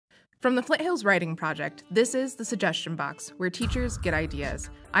From the Flint Hills Writing Project, this is The Suggestion Box, where teachers get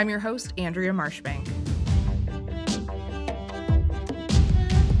ideas. I'm your host, Andrea Marshbank.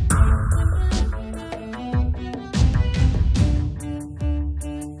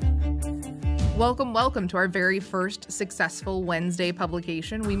 Welcome to our very first successful Wednesday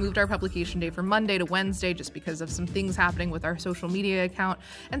publication. We moved our publication day from Monday to Wednesday just because of some things happening with our social media account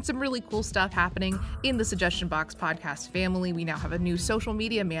and some really cool stuff happening in the Suggestion Box podcast family. We now have a new social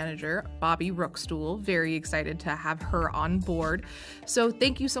media manager, Bobby Rookstool. Very excited to have her on board. So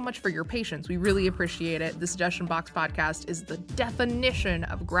thank you so much for your patience. We really appreciate it. The Suggestion Box podcast is the definition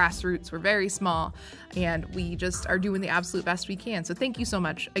of grassroots. We're very small and we just are doing the absolute best we can. So thank you so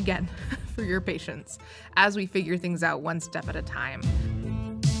much again for your patience as we figure things out one step at a time.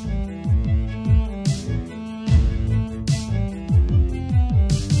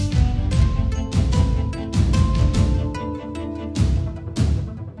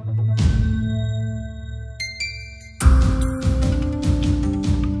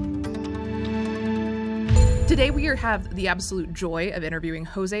 Today we have the absolute joy of interviewing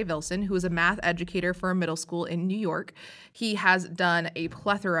José Vilson, who is a math educator for a middle school in New York. He has done a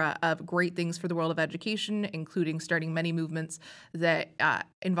plethora of great things for the world of education, including starting many movements that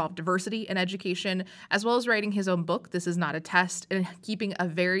involve diversity in education, as well as writing his own book, This Is Not a Test, and keeping a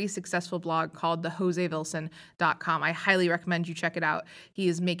very successful blog called thejosevilson.com. I highly recommend you check it out. He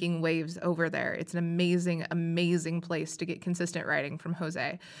is making waves over there. It's an amazing, amazing place to get consistent writing from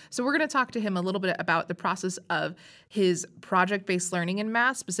José. So we're going to talk to him a little bit about the process of his project-based learning in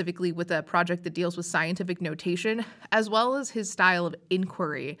math, specifically with a project that deals with scientific notation, as well as his style of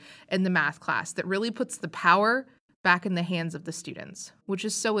inquiry in the math class that really puts the power back in the hands of the students, which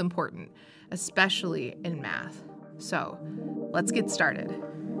is so important, especially in math. So let's get started.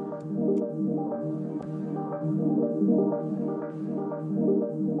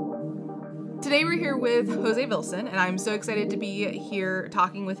 Today we're here with José Vilson, and I'm so excited to be here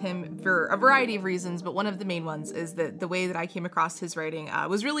talking with him for a variety of reasons, but one of the main ones is that the way that I came across his writing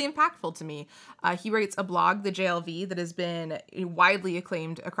was really impactful to me. He writes a blog, the JLV, that has been widely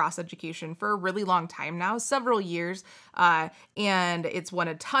acclaimed across education for a really long time now, several years, and it's won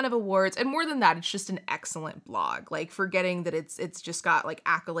a ton of awards, and more than that, it's just an excellent blog. Like, forgetting that it's just got like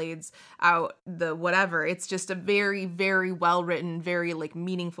accolades out the whatever, it's just a very, very well-written, very like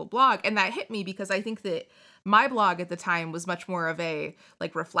meaningful blog, and that hit me because I think that my blog at the time was much more of a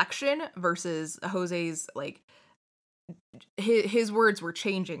like reflection versus José's like his words were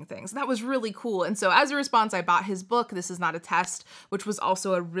changing things. That was really cool. And so as a response, I bought his book, This Is Not a Test, which was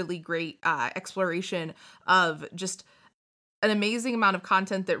also a really great exploration of just an amazing amount of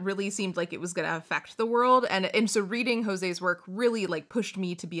content that really seemed like it was going to affect the world. And so reading José's work really like pushed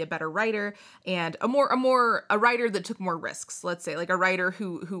me to be a better writer and a writer that took more risks, let's say, like a writer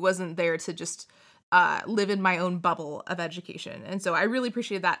who wasn't there to just live in my own bubble of education. And so I really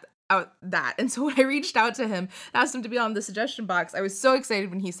appreciated that. And so when I reached out to him, asked him to be on the suggestion box, I was so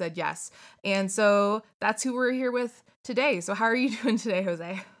excited when he said yes. And so that's who we're here with today. So how are you doing today,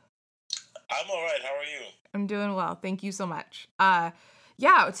 José? I'm all right. How are you? I'm doing well. Thank you so much.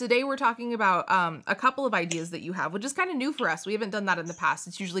 Today we're talking about a couple of ideas that you have, which is kind of new for us. We haven't done that in the past.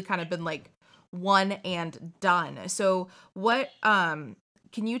 It's usually kind of been like one and done. So what can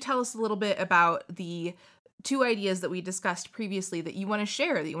you tell us a little bit about the two ideas that we discussed previously that you want to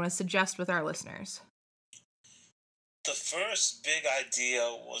share, that you want to suggest with our listeners? The first big idea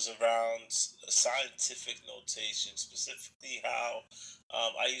was around scientific notation, specifically how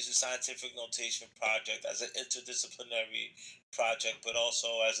I use the scientific notation project as an interdisciplinary project, but also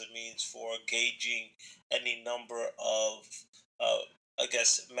as a means for gauging any number of,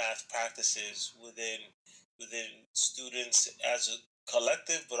 math practices within students as a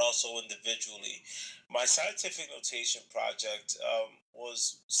collective, but also individually. My scientific notation project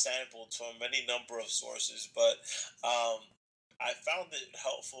was sampled from any number of sources, but I found it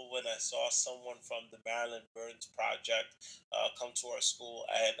helpful when I saw someone from the Maryland Burns Project come to our school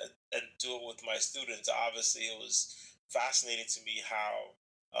and do it with my students. Obviously, it was fascinating to me how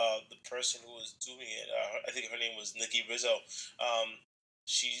the person who was doing it, I think her name was Nikki Rizzo,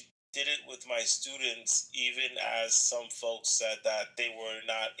 she did it with my students, even as some folks said that they were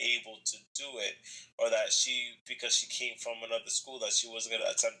not able to do it, or that because she came from another school, that she wasn't going to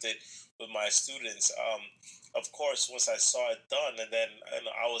attempt it with my students. Of course, once I saw it done and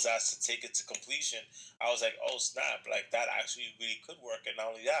I was asked to take it to completion, I was like, oh snap, like that actually really could work. And not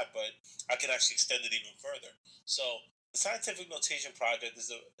only that, but I can actually extend it even further. So the scientific notation project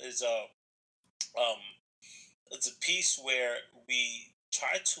is a piece where we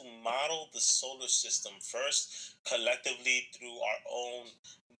try to model the solar system first collectively through our own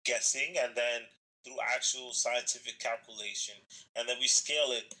guessing, and then through actual scientific calculation, and then we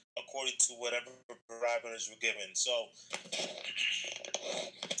scale it according to whatever parameters we're given. So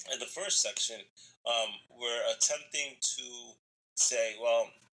in the first section, we're attempting to say, well,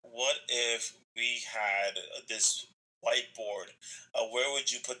 what if we had this whiteboard? Where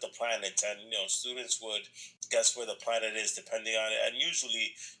would you put the planet? And students would guess where the planet is depending on it. And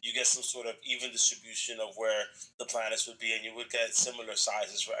usually, you get some sort of even distribution of where the planets would be, and you would get similar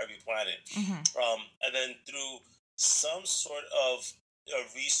sizes for every planet. Mm-hmm. And then through some sort of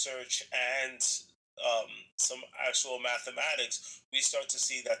research and some actual mathematics, we start to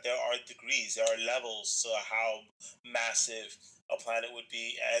see that there are degrees, there are levels to how massive a planet would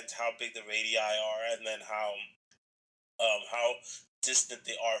be, and how big the radii are, and then how distant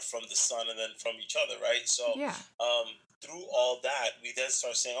they are from the sun and then from each other, right? So Yeah. through all that, we then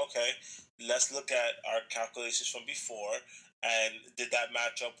start saying, okay, let's look at our calculations from before, and did that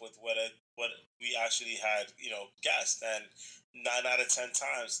match up with what we actually had, guessed? And 9 out of 10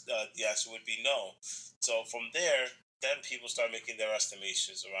 times, the answer would be no. So from there, then people start making their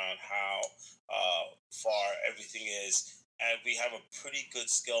estimations around how far everything is, and we have a pretty good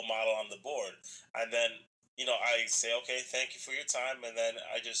scale model on the board. And then I say, okay, thank you for your time, and then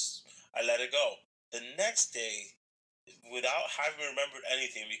I let it go. The next day, without having remembered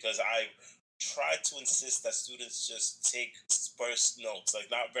anything, because I tried to insist that students just take sparse notes, like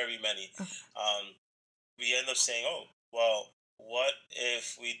not very many. We end up saying, oh, well, what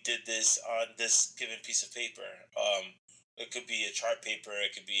if we did this on this given piece of paper? It could be a chart paper,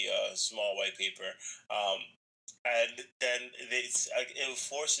 it could be a small white paper. And then it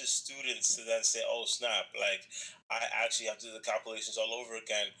forces students to then say, "Oh snap! Like I actually have to do the calculations all over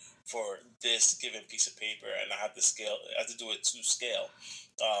again for this given piece of paper, and I have to scale. I have to do it to scale."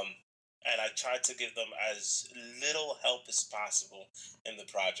 And I tried to give them as little help as possible in the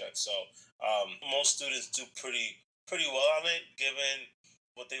project. So most students do pretty well on it, given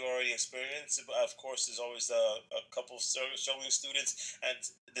what they already experienced. But of course, there's always a couple of struggling students, and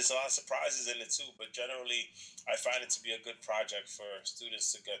there's a lot of surprises in it too. But generally, I find it to be a good project for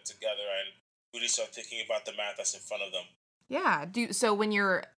students to get together and really start thinking about the math that's in front of them. Yeah. So when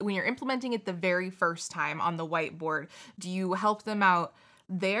you're implementing it the very first time on the whiteboard, do you help them out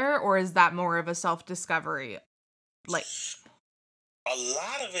there, or is that more of a self-discovery? Like, A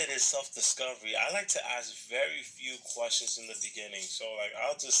lot of it is self-discovery. I like to ask very few questions in the beginning. So, like,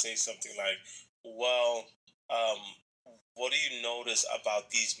 I'll just say something like, well, um, what do you notice about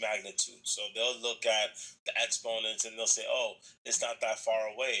these magnitudes? So they'll look at the exponents and they'll say, oh, it's not that far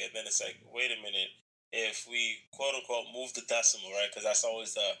away. And then it's like, wait a minute. If we quote unquote move the decimal, right? Because that's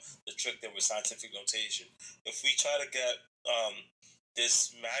always the trick there with scientific notation. If we try to get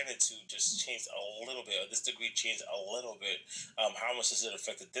this magnitude just changed a little bit, or this degree changed a little bit, how much does it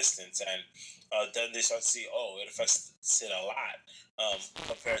affect the distance? And then they start to see, oh, it affects it a lot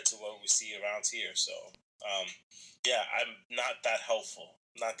compared to what we see around here. So, yeah, I'm not that helpful.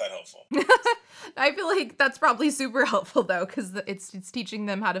 Not that helpful. I feel like that's probably super helpful though, because it's teaching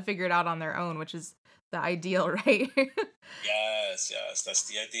them how to figure it out on their own, which is the ideal, right? Yes, that's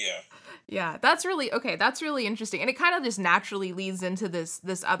the idea. Yeah, that's really okay. That's really interesting, and it kind of just naturally leads into this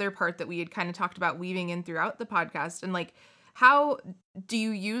other part that we had kind of talked about weaving in throughout the podcast. And like, how do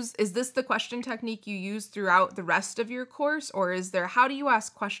you use? Is this the question technique you use throughout the rest of your course, or is there? How do you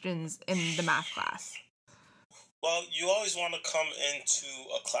ask questions in the math class? Well, you always want to come into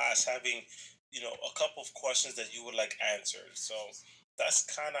a class having, a couple of questions that you would like answered. So that's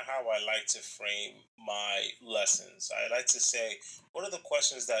kind of how I like to frame my lessons. I like to say, what are the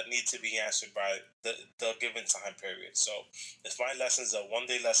questions that need to be answered by the given time period? So if my lesson is a 1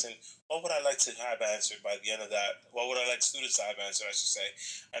 day lesson, what would I like to have answered by the end of that? What would I like students to have answered, I should say?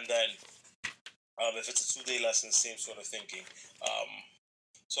 And then if it's a 2 day lesson, same sort of thinking.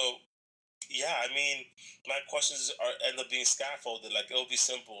 So yeah, I mean, my questions are end up being scaffolded. Like it'll be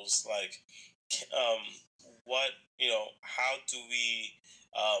simples. Like, um, what how do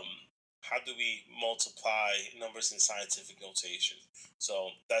um, we multiply numbers in scientific notation? So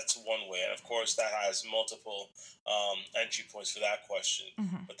that's one way, and of course that has multiple entry points for that question.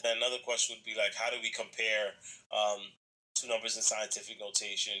 Hmm. But then another question would be like, how do we compare two numbers in scientific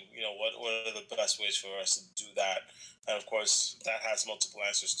notation? What are the best ways for us to do that? And of course, that has multiple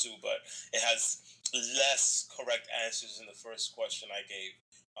answers too, but it has less correct answers in the first question I gave.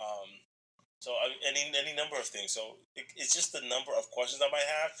 So any number of things. So it's just the number of questions I might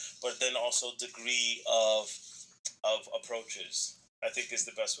have, but then also degree of approaches. I think is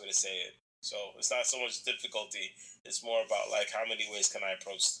the best way to say it. So it's not so much difficulty. It's more about like how many ways can I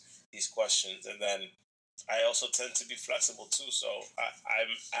approach these questions, and then I also tend to be flexible too. So I'm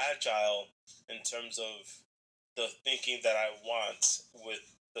agile in terms of the thinking that I want with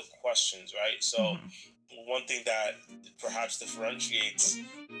the questions, right? So Hmm. one thing that perhaps differentiates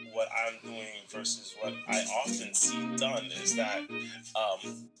what I'm doing versus what I often see done is that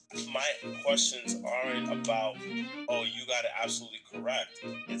my questions aren't about, oh, you got it absolutely correct.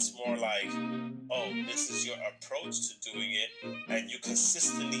 It's more like, oh, this is your approach to doing it, and you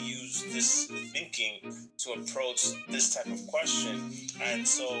consistently use this thinking to approach this type of question. And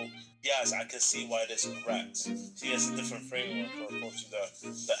so, yes, I can see why it is correct. He has a different framework for approaching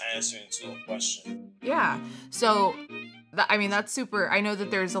the answering to a question. Yeah. So I mean, that's super. I know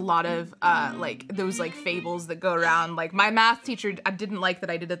that there's a lot of like those like fables that go around. Like my math teacher didn't like that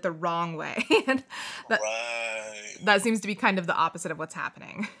I did it the wrong way, and that Right. that seems to be kind of the opposite of what's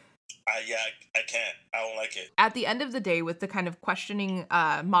happening. Yeah, I can't. I don't like it. At the end of the day, with the kind of questioning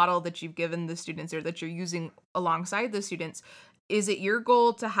model that you've given the students or that you're using alongside the students, is it your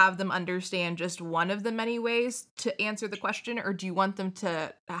goal to have them understand just one of the many ways to answer the question, or do you want them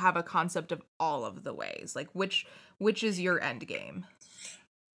to have a concept of all of the ways? Like which is your end game?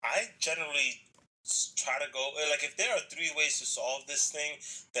 I generally try to go like if there are three ways to solve this thing,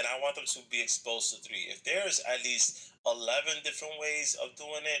 then I want them to be exposed to three. If there's at least 11 different ways of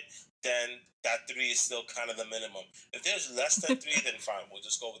doing it, then that three is still kind of the minimum. If there's less than three, then fine, we'll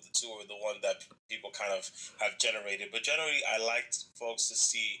just go with the two or the one that people kind of have generated. But generally, I like folks to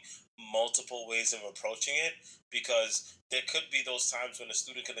see multiple ways of approaching it because there could be those times when a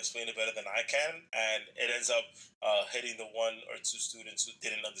student can explain it better than I can, and it ends up hitting the one or two students who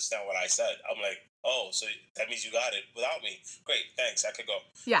didn't understand what I said. I'm like, oh, so that means you got it without me. Great, thanks. I could go.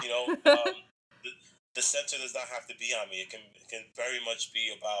 Yeah. You know, the, the center does not have to be on me. It can very much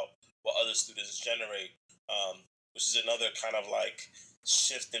be about what other students generate, which is another kind of like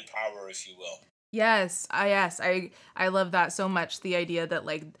shift in power, if you will. Yes, I love that so much. The idea that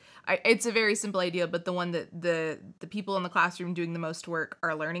like it's a very simple idea, but the one that the people in the classroom doing the most work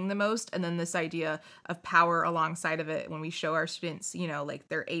are learning the most, and then this idea of power alongside of it when we show our students, like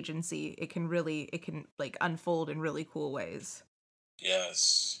their agency, it can like unfold in really cool ways.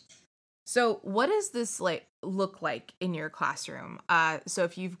 Yes. So, what does this like look like in your classroom? So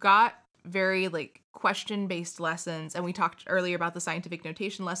if you've got very like question-based lessons, and we talked earlier about the scientific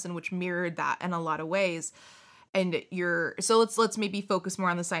notation lesson, which mirrored that in a lot of ways. And let's maybe focus more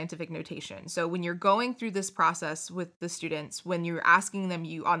on the scientific notation. So when you're going through this process with the students, when you're asking them,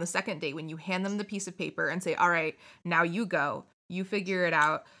 you on the second day, when you hand them the piece of paper and say, all right, now you go, you figure it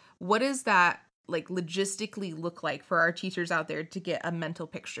out. What does that like logistically look like for our teachers out there to get a mental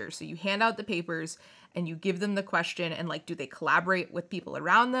picture? So you hand out the papers and you give them the question, and like, do they collaborate with people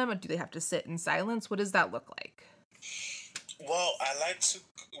around them, or do they have to sit in silence? What does that look like? Well, I like to,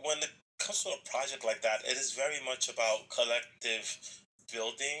 when it comes to a project like that, it is very much about collective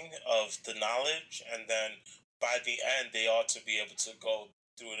building of the knowledge. And then by the end, they ought to be able to go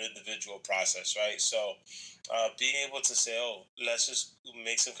through an individual process, right? So being able to say, oh, let's just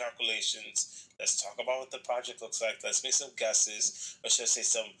make some calculations. Let's talk about what the project looks like. Let's make some guesses, or should I say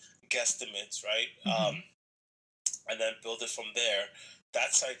some guesstimates, right? Hmm. And then build it from there.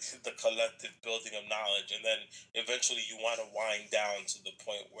 That's like the collective building of knowledge, and then eventually you want to wind down to the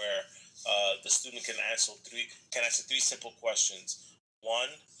point where the student can answer three simple questions. One,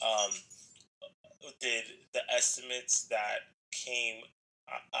 um, did the estimates that came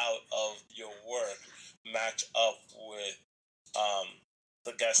out of your work match up with um,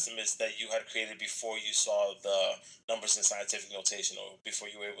 the guesstimates that you had created before you saw the numbers in scientific notation or before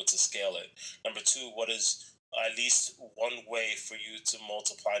you were able to scale it? Number two, what is at least one way for you to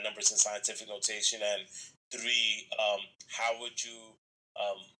multiply numbers in scientific notation? And three, how would you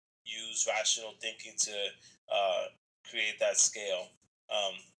um, use rational thinking to uh, create that scale?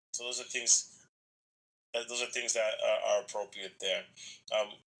 Um, so those are things that are appropriate there. Um,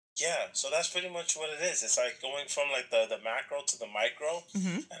 yeah, so that's pretty much what it is. It's like going from like the macro to the micro,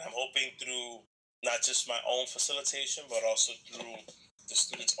 Hmm. and I'm hoping through not just my own facilitation, but also through the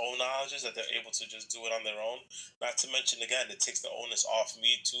students' own knowledges that they're able to just do it on their own. Not to mention, again, it takes the onus off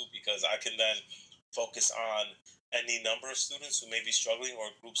me too, because I can then focus on any number of students who may be struggling or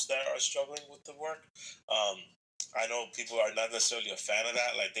groups that are struggling with the work. Um, I know people are not necessarily a fan of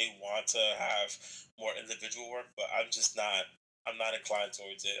that. Like they want to have more individual work, but I'm just not. I'm not inclined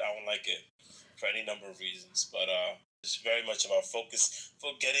towards it. I don't like it for any number of reasons. But it's very much about focus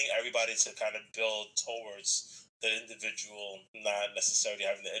for getting everybody to kind of build towards the individual, not necessarily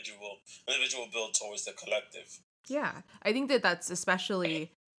having the individual build towards the collective. Yeah, I think that that's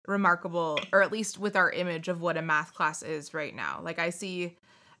especially remarkable, or at least with our image of what a math class is right now. Like I see,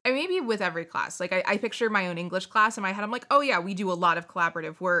 and maybe with every class, like I picture my own English class in my head. I'm like, oh yeah, we do a lot of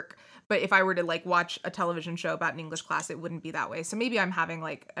collaborative work. But if I were to like watch a television show about an English class, it wouldn't be that way. So maybe I'm having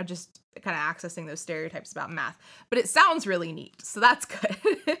like, I'm just kind of accessing those stereotypes about math. But it sounds really neat, so that's good.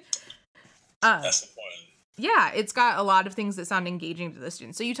 That's important. Yeah, it's got a lot of things that sound engaging to the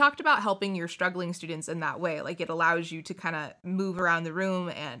students. So you talked about helping your struggling students in that way. Like it allows you to kind of move around the room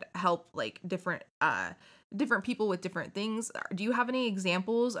and help like different people with different things. Do you have any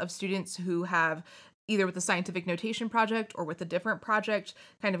examples of students who have either with the scientific notation project or with a different project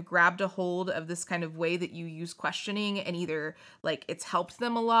kind of grabbed a hold of this kind of way that you use questioning, and either like it's helped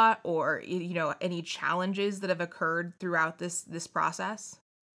them a lot, or any challenges that have occurred throughout this process?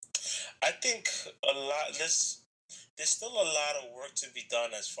 I think a lot. There's still a lot of work to be done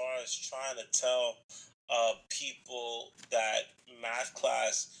as far as trying to tell people that math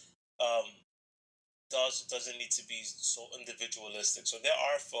class um, doesn't need to be so individualistic. So there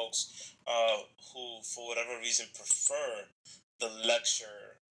are folks who, for whatever reason, prefer the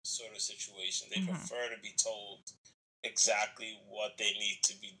lecture sort of situation. They Hmm. prefer to be told exactly what they need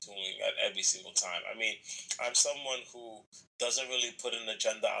to be doing at every single time. I mean, I'm someone who doesn't really put an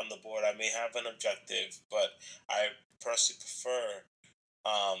agenda on the board. I may have an objective, but I personally prefer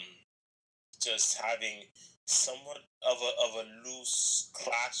um, just having somewhat of a loose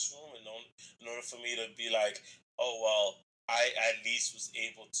classroom in order for me to be like, oh well, I at least was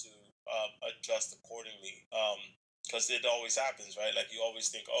able to adjust accordingly. Because it always happens, right? Like you always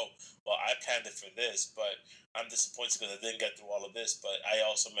think, oh, well, I planned it for this, but I'm disappointed because I didn't get through all of this. But I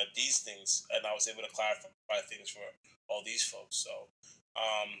also met these things, and I was able to clarify things for all these folks. So,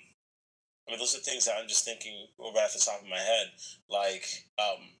 I mean, those are things that I'm just thinking right off the top of my head. Like,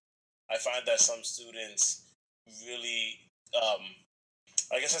 I find that some students really,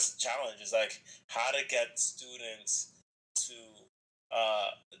 I guess that's the challenge is like how to get students to uh,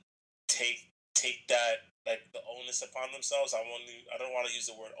 take that like the onus upon themselves. I don't want to use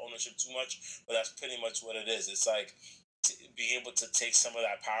the word ownership too much, but that's pretty much what it is. It's like being able to take some of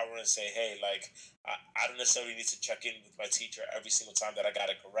that power and say, hey, like I don't necessarily need to check in with my teacher every single time that I got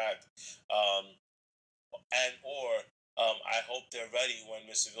it correct. Um, and or I hope they're ready when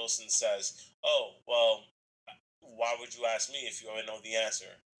Mr. Vilson says, "Oh, well, why would you ask me if you already know the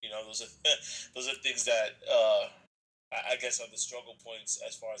answer?" You know, those are those are things that I guess are the struggle points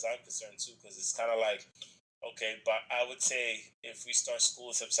as far as I'm concerned too, because it's kind of like, okay, but I would say if we start school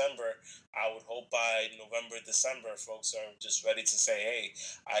in September, I would hope by November, December, folks are just ready to say, "Hey,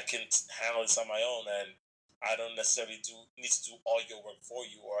 I can handle this on my own," and I don't necessarily need to do all your work for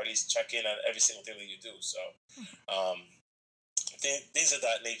you, or at least check in on every single thing that you do. So, um, things of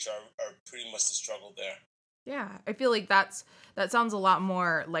that nature are pretty much the struggle there. Yeah, I feel like that sounds a lot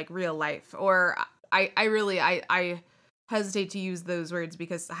more like real life. Or I really I hesitate to use those words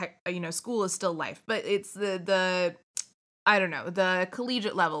because school is still life, but it's the I don't know, the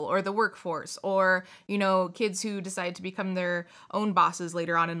collegiate level or the workforce, or kids who decide to become their own bosses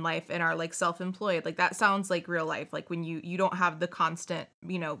later on in life and are like self-employed. Like that sounds like real life. Like when you don't have the constant,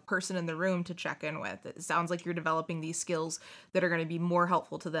 person in the room to check in with. It sounds like you're developing these skills that are going to be more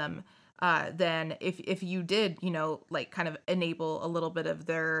helpful to them than if you did, like kind of enable a little bit of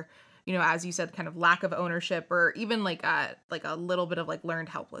their, as you said, kind of lack of ownership, or even like a little bit of like learned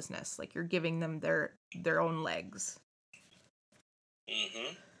helplessness. Like you're giving them their own legs.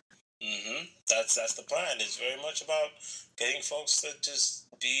 Mm-hmm. Mm-hmm. That's the plan. It's very much about getting folks to just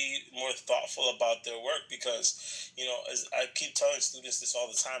be more thoughtful about their work because, as I keep telling students this all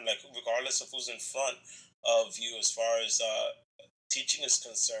the time, like regardless of who's in front of you as far as teaching is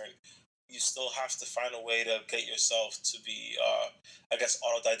concerned, you still have to find a way to get yourself to be, I guess,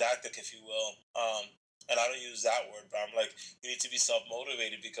 autodidactic, if you will. And I don't use that word, but I'm like, you need to be self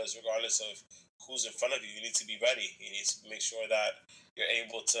motivated because regardless of who's in front of you, you need to be ready. You need to make sure that you're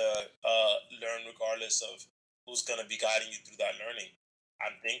able to learn regardless of who's going to be guiding you through that learning.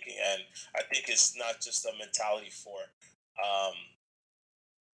 I'm thinking, and I think it's not just a mentality um,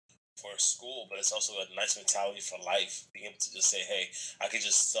 for school, but it's also a nice mentality for life. Being able to just say, "Hey, I can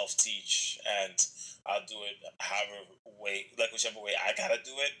just self-teach, and I'll do it however way, like whichever way I gotta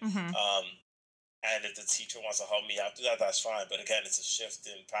do it." Hmm. And if the teacher wants to help me out do that, that's fine. But again, it's a shift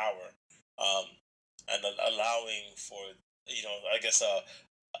in power, um, and allowing for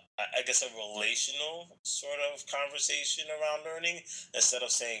I guess a relational sort of conversation around learning instead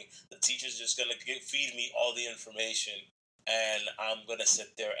of saying the teacher's just gonna feed me all the information and I'm gonna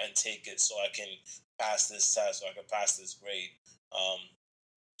sit there and take it so I can pass this test or I can pass this grade. Um,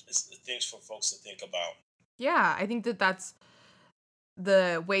 it's things for folks to think about. Yeah, I think that's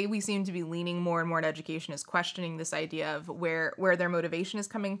the way we seem to be leaning more and more in education is questioning this idea of where their motivation is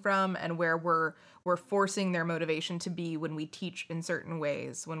coming from, and where we're forcing their motivation to be when we teach in certain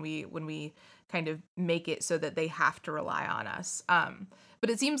ways, when we kind of make it so that they have to rely on us. But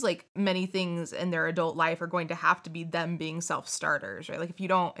it seems like many things in their adult life are going to have to be them being self-starters, right? Like if you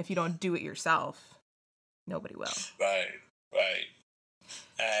don't do it yourself, nobody will. Right, right.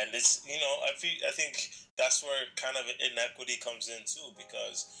 And it's, I think that's where kind of inequity comes in too,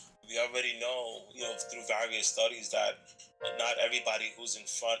 because we already know, through various studies that not everybody who's in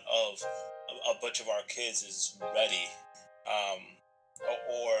front of a bunch of our kids is ready, um,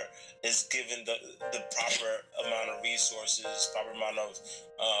 or is given the proper amount of resources, proper amount of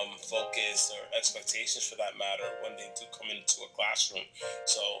focus or expectations for that matter when they do come into a classroom.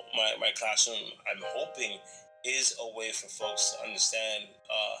 So my classroom, I'm hoping, is a way for folks to understand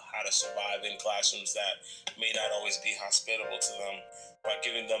how to survive in classrooms that may not always be hospitable to them, by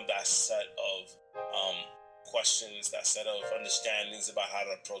giving them that set of questions, that set of understandings about how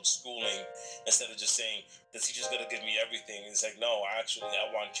to approach schooling, instead of just saying the teacher's going to give me everything. It's like, no, actually, I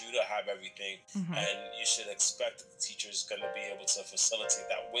want you to have everything, Mm-hmm. and you should expect that the teacher's going to be able to facilitate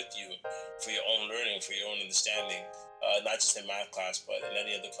that with you for your own learning, for your own understanding, not just in math class, but in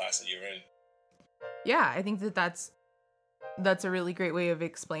any other class that you're in. Yeah, I think that's a really great way of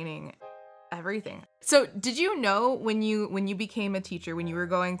explaining everything. So, did you know when you became a teacher, when you were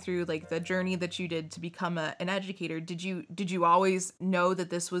going through like the journey that you did to become an educator, did you always know that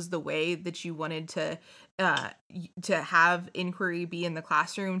this was the way that you wanted to have inquiry be in the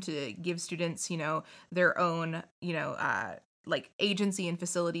classroom, to give students, their own, like agency and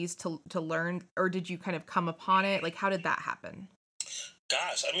facilities to learn, or did you kind of come upon it? Like, how did that happen?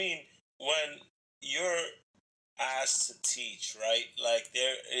 Gosh, I mean, when you're asked to teach, right? Like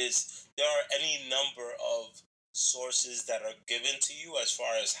there are any number of sources that are given to you as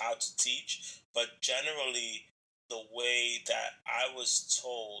far as how to teach, but generally the way that I was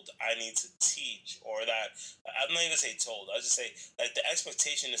told I need to teach, or that I'm not even gonna say told, I'll just say like the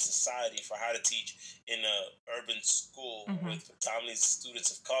expectation in society for how to teach in a urban school Mm-hmm. with predominantly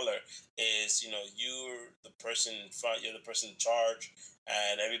students of color is, you're the person in front, you're the person in charge,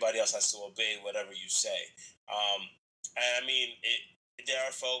 and everybody else has to obey whatever you say. And I mean, there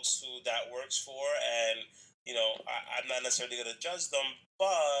are folks who that works for, and I'm not necessarily going to judge them,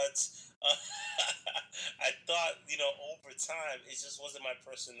 but uh, I thought, over time, it just wasn't my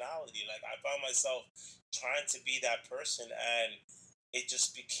personality. Like I found myself trying to be that person, and it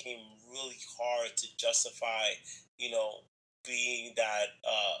just became really hard to justify, you know, being that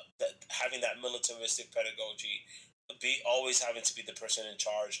having that militaristic pedagogy, be always having to be the person in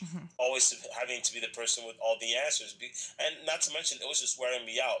charge, Mm-hmm. always having to be the person with all the answers. And not to mention, it was just wearing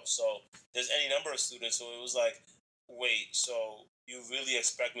me out. So there's any number of students who it was like, wait, so you really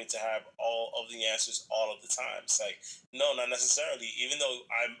expect me to have all of the answers all of the time? It's like, no, not necessarily. Even though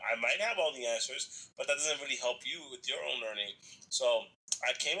I might have all the answers, but that doesn't really help you with your own learning. So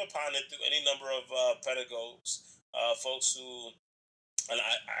I came upon it through any number of pedagogues, folks who, and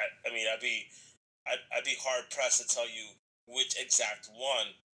I mean, I'd be hard pressed to tell you which exact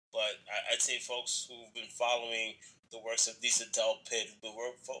one, but I'd say folks who've been following the works of Lisa Del Pitt,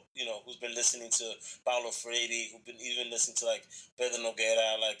 who's been listening to Paulo Freire, who've been even listening to like Pedro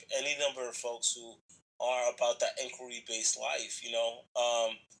Noguera, like any number of folks who are about that inquiry based life,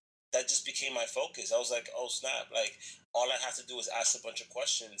 that just became my focus. I was like, oh snap, like all I have to do is ask a bunch of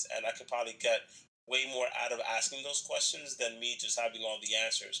questions, and I could probably get way more out of asking those questions than me just having all the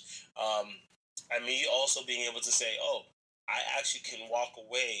answers. And me also being able to say, oh, I actually can walk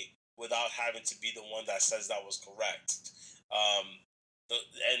away without having to be the one that says that was correct. Um,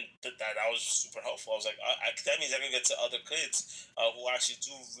 that was super helpful. I was like, that means I can get to other kids who actually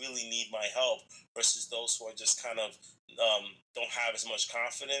do really need my help, versus those who are just kind of don't have as much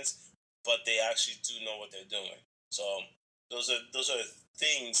confidence, but they actually do know what they're doing. So those are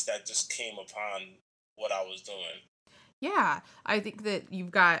things that just came upon what I was doing. Yeah, I think that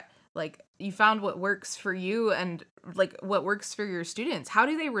you've got like you found what works for you and like what works for your students. How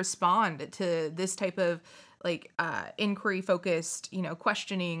do they respond to this type of like inquiry focused,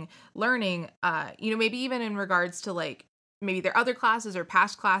 questioning, learning, maybe even in regards to like maybe their other classes or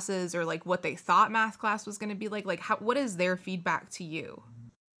past classes, or like what they thought math class was going to be like how what is their feedback to you?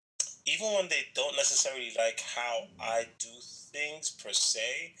 Even when they don't necessarily like how I do things per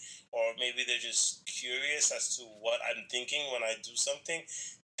se, or maybe they're just curious as to what I'm thinking when I do something,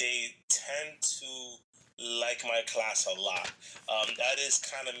 they tend to like my class a lot. That is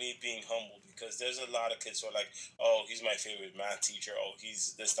kind of me being humble, because there's a lot of kids who are like, oh, he's my favorite math teacher. Oh,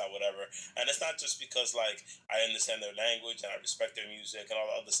 he's this, that, whatever. And it's not just because like I understand their language and I respect their music and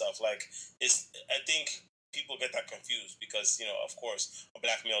all the other stuff. Like I think people get that confused because of course, a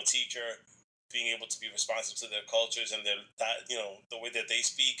black male teacher being able to be responsive to their cultures and the way that they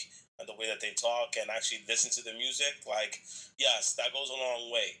speak and the way that they talk and actually listen to the music. Like, yes, that goes a long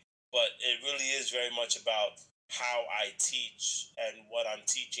way, but it really is very much about how I teach and what I'm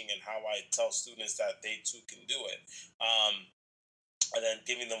teaching and how I tell students that they too can do it. And then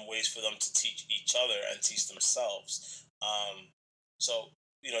giving them ways for them to teach each other and teach themselves. So,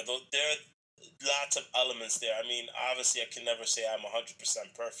 there are lots of elements there. I mean, obviously, I can never say I'm 100%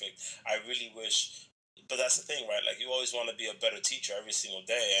 perfect. I really wish, but that's the thing, right? Like, you always want to be a better teacher every single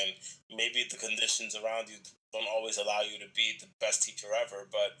day. And maybe the conditions around you don't always allow you to be the best teacher ever.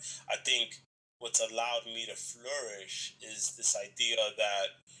 But I think what's allowed me to flourish is this idea that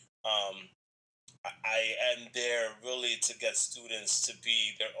um, I am there really to get students to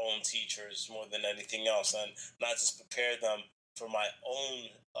be their own teachers more than anything else, and not just prepare them for my own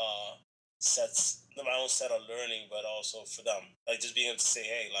set of learning, but also for them. Like just being able to say,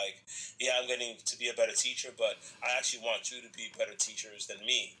 hey, like, yeah, I'm getting to be a better teacher, but I actually want you to be better teachers than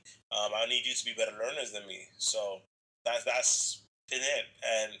me. I need you to be better learners than me. So that's been it,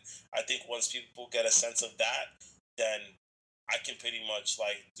 and I think once people get a sense of that, then I can pretty much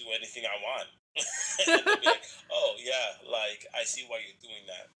like do anything I want. And they'll be like, oh yeah, like I see why you're doing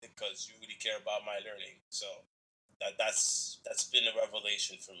that because you really care about my learning. So that's been a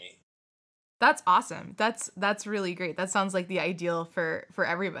revelation for me. That's awesome. That's really great. That sounds like the ideal for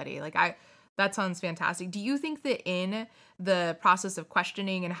everybody. That sounds fantastic. Do you think that in the process of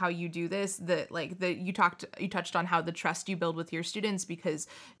questioning and how you do this, that you touched on how the trust you build with your students because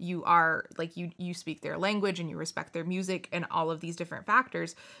you are like you speak their language and you respect their music and all of these different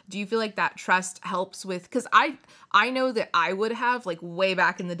factors. Do you feel like that trust helps with, because I know that I would have, like, way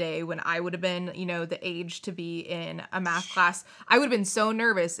back in the day when I would have been, the age to be in a math class, I would have been so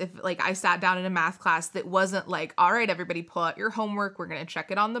nervous if like I sat down in a math class that wasn't like, all right, everybody pull out your homework, we're going to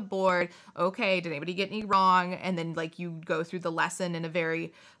check it on the board. Okay, did anybody get any wrong? And then like you go through the lesson in a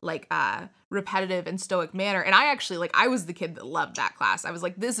very like repetitive and stoic manner. And I actually, like, I was the kid that loved that class. I was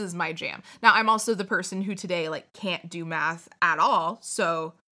like, this is my jam. Now I'm also the person who today like can't do math at all.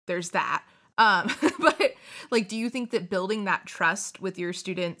 So there's that. But like, do you think that building that trust with your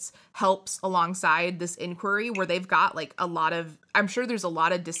students helps alongside this inquiry where they've got like I'm sure there's a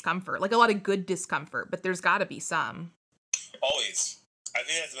lot of discomfort, like a lot of good discomfort, but there's gotta be some. Always. I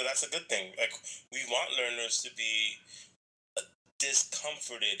think that's a good thing. Like we want learners to be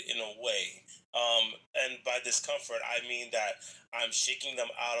discomforted in a way. And by discomfort, I mean that I'm shaking them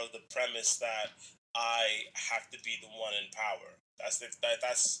out of the premise that I have to be the one in power. That's the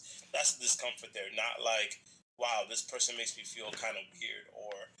discomfort there. Not like, wow, this person makes me feel kind of weird,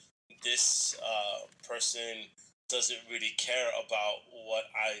 or this person doesn't really care about what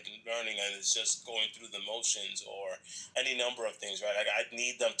I'm learning and is just going through the motions, or any number of things, right? Like I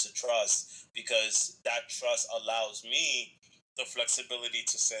need them to trust because that trust allows me the flexibility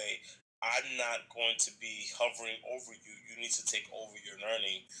to say, I'm not going to be hovering over you. You need to take over your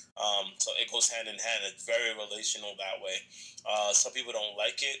learning. So it goes hand in hand. It's very relational that way. Some people don't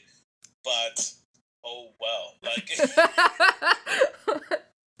like it, but oh well. Like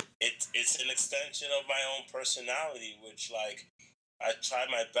it's an extension of my own personality, which like I try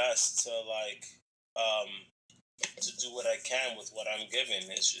my best to like to do what I can with what I'm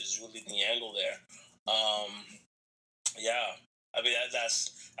given. Is really the angle there. Yeah, I mean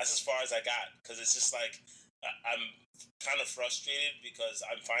that's as far as I got because it's just like I'm kind of frustrated because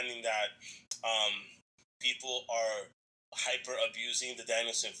I'm finding that um, people are hyper abusing the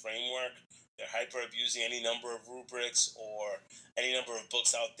Danielson framework. They're hyper abusing any number of rubrics or any number of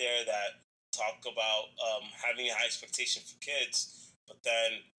books out there that talk about having a high expectation for kids, but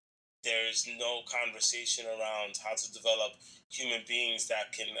then there's no conversation around how to develop human beings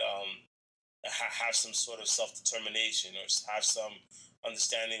that can have some sort of self determination or have some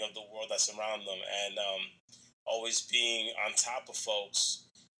understanding of the world that's around them. And always being on top of folks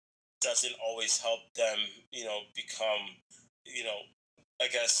doesn't always help them, become, you know, I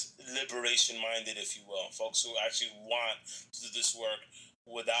guess, liberation minded, if you will. Folks who actually want to do this work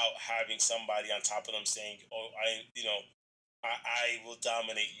without having somebody on top of them saying, oh, I will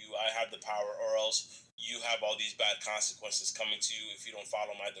dominate you. I have the power, or else you have all these bad consequences coming to you if you don't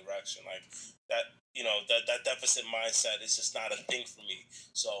follow my direction. Like that, that deficit mindset is just not a thing for me.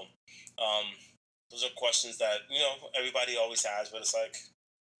 So, um, those are questions that everybody always has, but it's like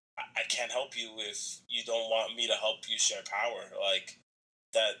I can't help you if you don't want me to help you share power. Like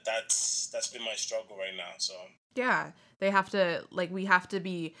that's been my struggle right now. So Yeah, they have to like we have to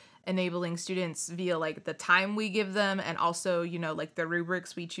be enabling students via like the time we give them, and also, like the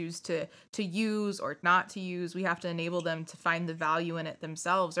rubrics we choose to use or not to use. We have to enable them to find the value in it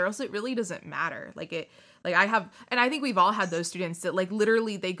themselves, or else it really doesn't matter. Like I have, and I think we've all had those students that like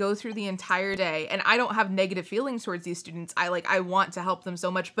literally they go through the entire day, and I don't have negative feelings towards these students. I want to help them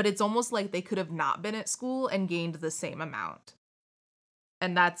so much, but it's almost like they could have not been at school and gained the same amount.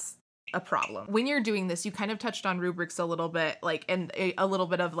 And that's a problem. When you're doing this, you kind of touched on rubrics a little bit, like, and a little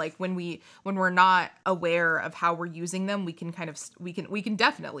bit of like when we're not aware of how we're using them, we can kind of we can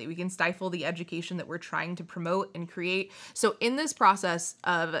definitely we can stifle the education that we're trying to promote and create. So in this process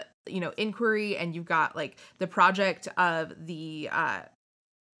of inquiry, and you've got like the project of the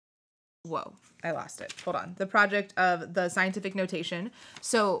whoa, I lost it. Hold on. The project of the scientific notation.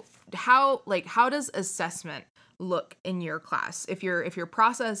 So how does assessment look in your class? If your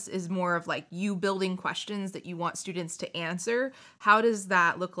process is more of like you building questions that you want students to answer, how does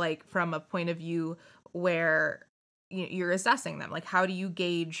that look like from a point of view where you're assessing them? Like, how do you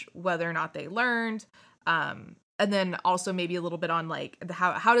gauge whether or not they learned? And then also maybe a little bit on like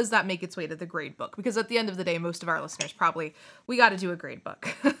how does that make its way to the grade book? Because at the end of the day, most of our listeners probably, we got to do a grade book.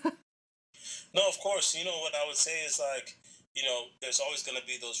 no, of course, what I would say is like, there's always going to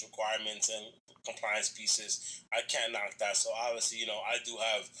be those requirements and compliance pieces. I can't knock that. So obviously, I do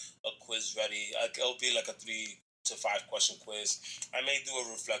have a quiz ready. Like, it'll be like a 3 to 5 question quiz. I may do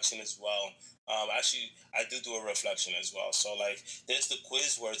a reflection as well. Actually, I do a reflection as well. So like, there's the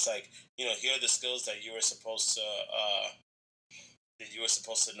quiz where it's like, here are the skills that you were supposed to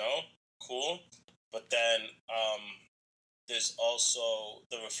know. Cool. But then there's also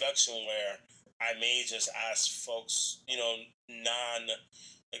the reflection where I may just ask folks,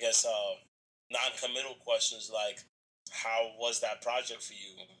 I guess, non-committal questions like, how was that project for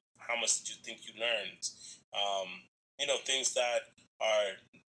you? How much did you think you learned? Things that are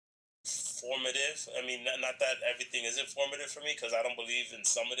formative. I mean, not that everything is informative for me, because I don't believe in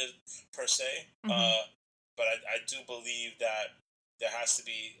summative per se. Mm-hmm. But I do believe that there has to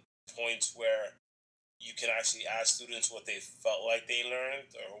be points where you can actually ask students what they felt like they learned,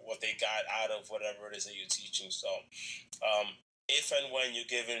 or what they got out of whatever it is that you're teaching. So, if and when you're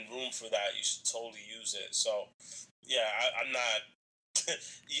given room for that, you should totally use it. So, yeah, I'm not.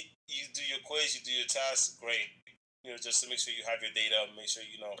 You do your quiz, you do your task, great. Just to make sure you have your data, make sure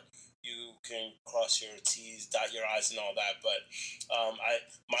you can cross your T's, dot your I's, and all that. But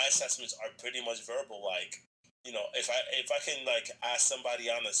my assessments are pretty much verbal. Like, if I can like ask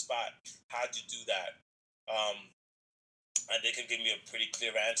somebody on the spot, how'd you do that? um, and they can give me a pretty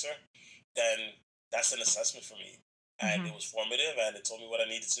clear answer, then that's an assessment for me. And it Mm-hmm. was formative, and it told me what I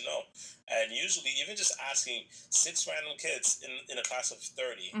needed to know. And usually, even just asking 6 random kids in a class of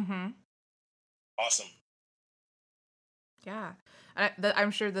 30, Mm-hmm. awesome. Yeah. I'm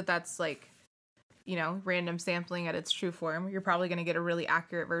sure that that's like, random sampling at its true form. You're probably going to get a really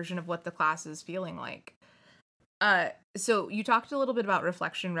accurate version of what the class is feeling like. So you talked a little bit about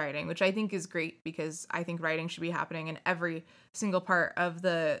reflection writing, which I think is great, because I think writing should be happening in every single part of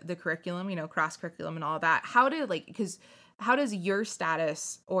the curriculum, cross curriculum and all that. How does your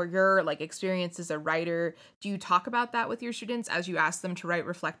status or your like experience as a writer, do you talk about that with your students as you ask them to write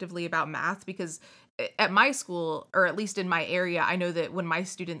reflectively about math? Because at my school, or at least in my area, I know that when my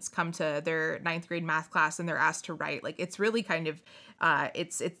students come to their ninth grade math class and they're asked to write, like it's really kind of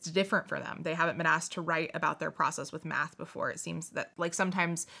it's different for them. They haven't been asked to write about their process with math before. It seems that like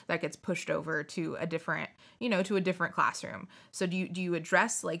sometimes that gets pushed over to a different, to a different classroom. So do you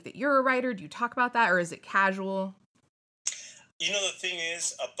address like that you're a writer? Do you talk about that, or is it casual? The thing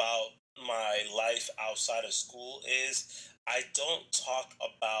is about my life outside of school is I don't talk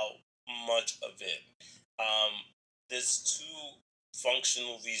about much of it. Um, there's two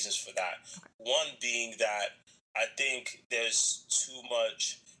functional reasons for that. One being that I think there's too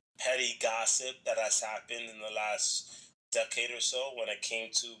much petty gossip that has happened in the last decade or so when it came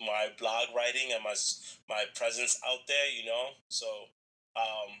to my blog writing and my presence out there. So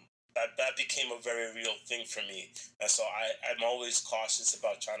that became a very real thing for me, and so I'm always cautious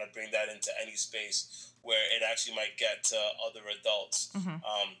about trying to bring that into any space where it actually might get to other adults. Mm-hmm.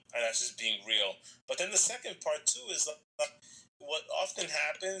 And that's just being real. But then the second part too is like, what often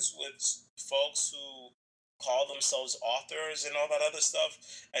happens with folks who call themselves authors and all that other stuff.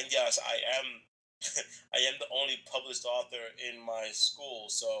 And yes, I am. I am the only published author in my school,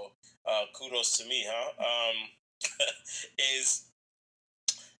 so kudos to me, huh? Is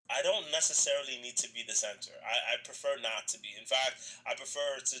I I don't necessarily need to be the center. I prefer not to be. In fact, I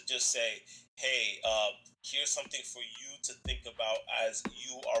prefer to just say, hey, here's something for you to think about as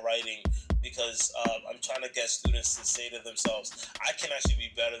you are writing, because I'm trying to get students to say to themselves, I can actually be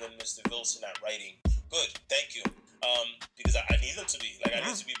better than Mr. Vilson at writing. Good, thank you. Because I need them to be. Like, I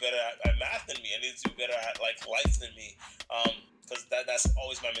need Yeah. to be better at math than me. I need to be better at, like, life than me. Because that's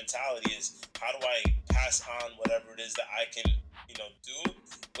always my mentality is, how do I pass on whatever it is that I can, do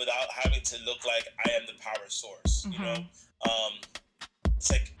without having to look like I am the power source, Mm-hmm. It's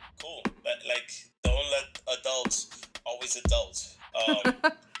like, cool. Like, don't let adults always adult.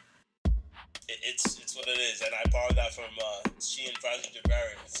 It's what it is, and I borrowed that from she and Francis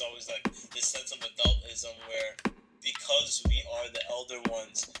Jabari. It's always like this sense of adultism where, because we are the elder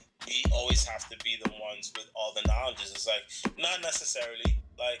ones, we always have to be the ones with all the knowledges. It's like, not necessarily.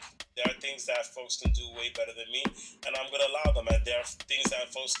 Like, there are things that folks can do way better than me, and I'm gonna allow them. And there are things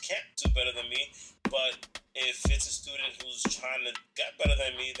that folks can't do better than me. But if it's a student who's trying to get better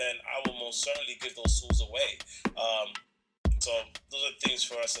than me, then I will most certainly give those tools away. So those are things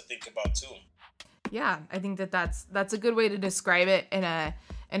for us to think about too. Yeah, I think that's a good way to describe it in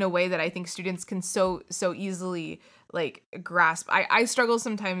a way that I think students can so easily like grasp. I struggle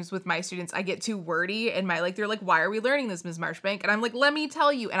sometimes with my students. I get too wordy and they're like, why are we learning this, Ms. Marshbank? And I'm like, let me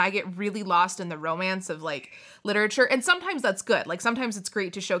tell you. And I get really lost in the romance of like literature. And sometimes that's good. Like sometimes it's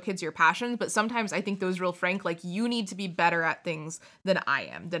great to show kids your passions, but sometimes I think those real frank, like you need to be better at things than I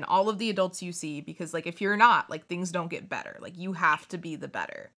am, than all of the adults you see, because like if you're not, like things don't get better. Like you have to be the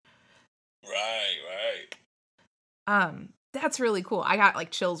better. Right. That's really cool. I got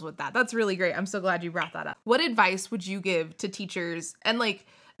like chills with that. That's really great. I'm so glad you brought that up. What advice would you give to teachers and like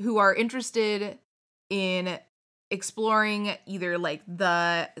who are interested in exploring either like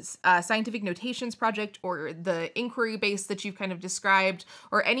the scientific notations project or the inquiry base that you've kind of described,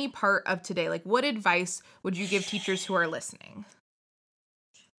 or any part of today? Like what advice would you give teachers who are listening?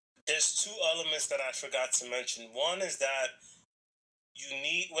 There's two elements that I forgot to mention. One is that you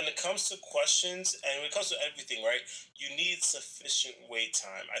need, when it comes to questions and when it comes to everything, right, you need sufficient wait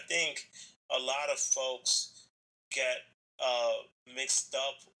time. I think a lot of folks get mixed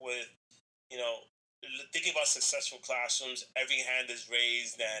up with, you know thinking about successful classrooms. Every hand is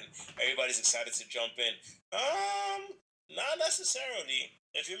raised and everybody's excited to jump in. Not necessarily.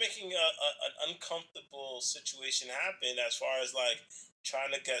 If you're making an uncomfortable situation happen, as far as like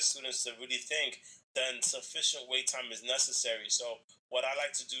trying to get students to really think, then sufficient wait time is necessary. So what I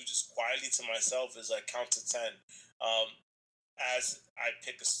like to do just quietly to myself is like count to 10. Um, as I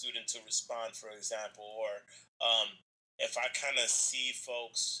pick a student to respond, for example, or if I kind of see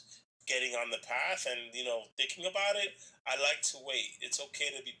folks getting on the path and thinking about it, I like to wait. It's okay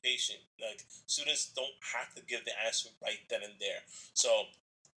to be patient. Like, students don't have to give the answer right then and there. So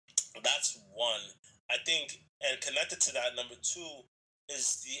that's one. I think, and connected to that, number two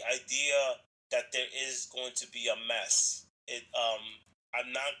is the idea that there is going to be a mess.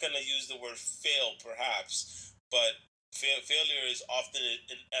 I'm not gonna use the word fail, perhaps, but failure is often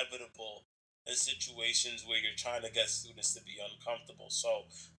inevitable in situations where you're trying to get students to be uncomfortable. So,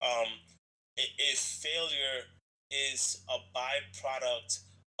 if failure is a byproduct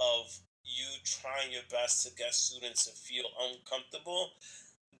of you trying your best to get students to feel uncomfortable,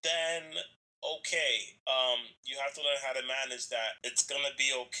 then okay, you have to learn how to manage that. It's gonna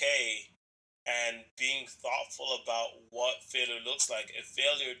be okay, and being thoughtful about what failure looks like. If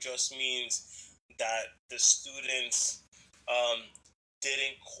failure just means that the students um,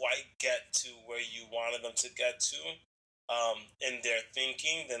 didn't quite get to where you wanted them to get to in their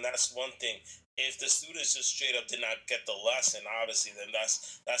thinking, then that's one thing. If the students just straight up did not get the lesson, obviously, then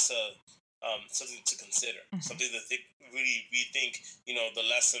that's a something to consider, something to think, really rethink. The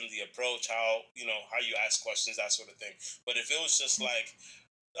lesson, the approach, how you ask questions, that sort of thing. But if it was just like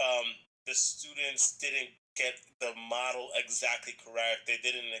the students didn't get the model exactly correct. They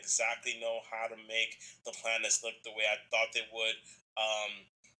didn't exactly know how to make the planets look the way I thought they would.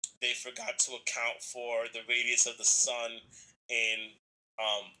 They forgot to account for the radius of the sun in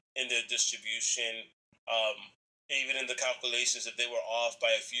in their distribution. Even in the calculations, if they were off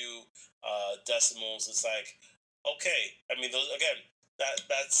by a few decimals, it's like, okay. I mean, those again,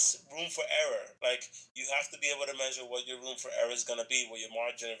 that's room for error. Like, you have to be able to measure what your room for error is going to be, what your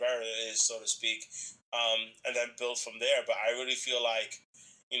margin of error is, so to speak, and then build from there. But I really feel like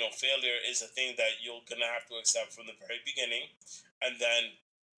failure is a thing that you're going to have to accept from the very beginning, and then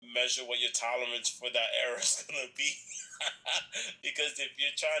measure what your tolerance for that error is going to be. Because if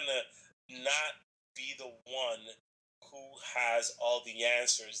you're trying to not be the one who has all the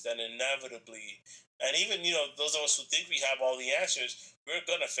answers, then inevitably, and even, those of us who think we have all the answers, we're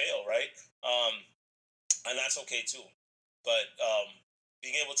gonna fail, right? And that's okay too. But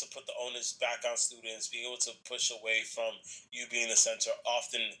being able to put the onus back on students, being able to push away from you being the center,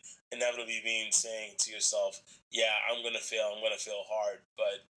 often inevitably being saying to yourself, yeah, I'm going to fail hard,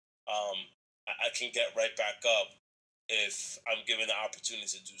 but I can get right back up if I'm given the opportunity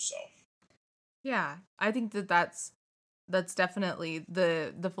to do so. Yeah, I think that's definitely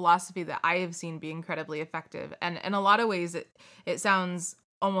the philosophy that I have seen be incredibly effective. And in a lot of ways, it sounds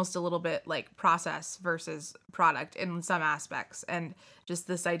almost a little bit like process versus product in some aspects. And just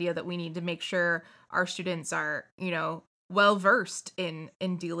this idea that we need to make sure our students are, well versed in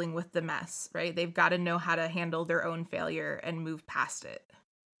dealing with the mess, right? They've got to know how to handle their own failure and move past it.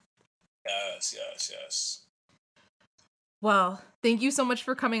 Yes. Well, thank you so much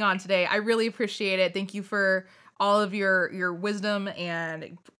for coming on today. I really appreciate it. Thank you for all of your wisdom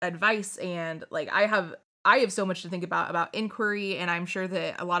and advice. And I have so much to think about inquiry, and I'm sure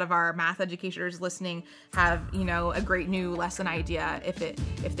that a lot of our math educators listening have, a great new lesson idea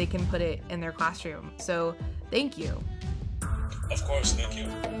if they can put it in their classroom. So thank you. Of course, thank you.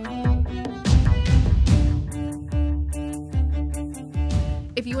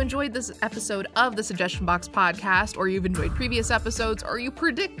 If you enjoyed this episode of the Suggestion Box podcast, or you've enjoyed previous episodes, or you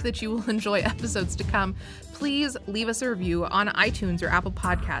predict that you will enjoy episodes to come, please leave us a review on iTunes or Apple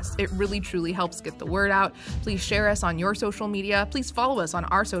Podcasts. It really, truly helps get the word out. Please share us on your social media. Please follow us on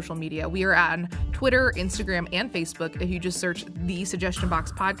our social media. We are on Twitter, Instagram, and Facebook. If you just search the Suggestion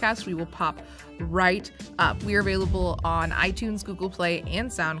Box podcast, we will pop right up. We are available on iTunes, Google Play,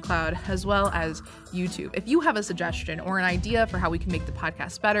 and SoundCloud, as well as YouTube. If you have a suggestion or an idea for how we can make the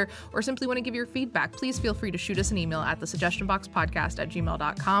podcast better, or simply want to give your feedback, please feel free to shoot us an email at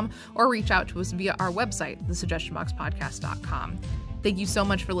thesuggestionboxpodcast@gmail.com or reach out to us via our website, thesuggestionboxpodcast.com. Thank you so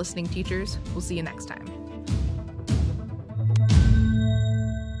much for listening, teachers. We'll see you next time.